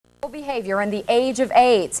Behavior in the age of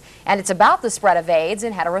AIDS, and it's about the spread of AIDS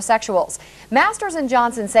in heterosexuals. Masters and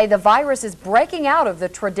Johnson say the virus is breaking out of the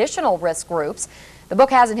traditional risk groups. The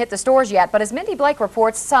book hasn't hit the stores yet, but as Mindy Blake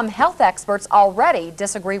reports, some health experts already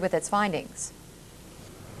disagree with its findings.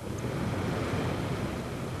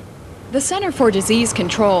 The Center for Disease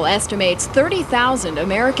Control estimates 30,000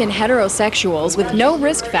 American heterosexuals with no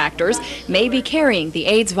risk factors may be carrying the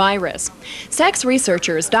AIDS virus. Sex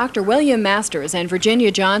researchers Dr. William Masters and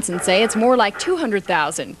Virginia Johnson say it's more like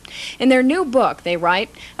 200,000. In their new book, they write,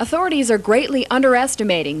 authorities are greatly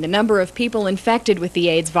underestimating the number of people infected with the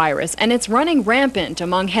AIDS virus, and it's running rampant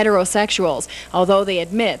among heterosexuals, although they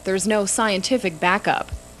admit there's no scientific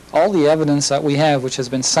backup. All the evidence that we have, which has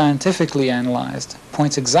been scientifically analyzed,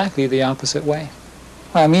 points exactly the opposite way.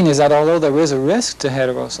 What I mean is that although there is a risk to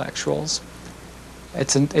heterosexuals,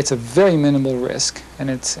 it's a very minimal risk, and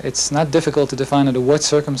it's not difficult to define under what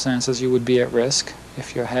circumstances you would be at risk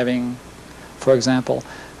if you're having, for example,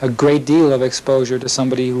 a great deal of exposure to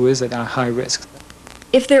somebody who is at a high risk.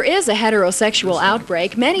 If there is a heterosexual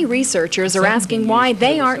outbreak, many researchers are asking why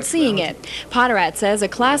they aren't seeing it. Potterat says a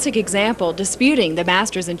classic example disputing the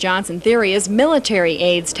Masters and Johnson theory is military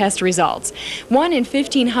AIDS test results. 1 in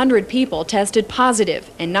 1,500 people tested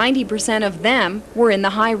positive, and 90% of them were in the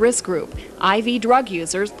high-risk group, IV drug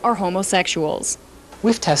users or homosexuals.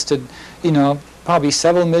 We've tested, probably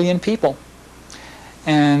several million people.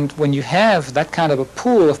 And when you have that kind of a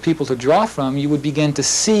pool of people to draw from, you would begin to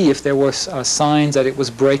see if there were signs that it was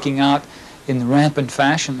breaking out in rampant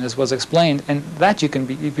fashion, as was explained. And that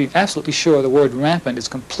you'd be absolutely sure the word rampant is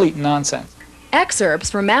complete nonsense. Excerpts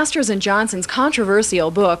from Masters and Johnson's controversial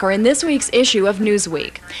book are in this week's issue of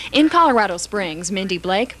Newsweek. In Colorado Springs, Mindy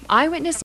Blake, Eyewitness.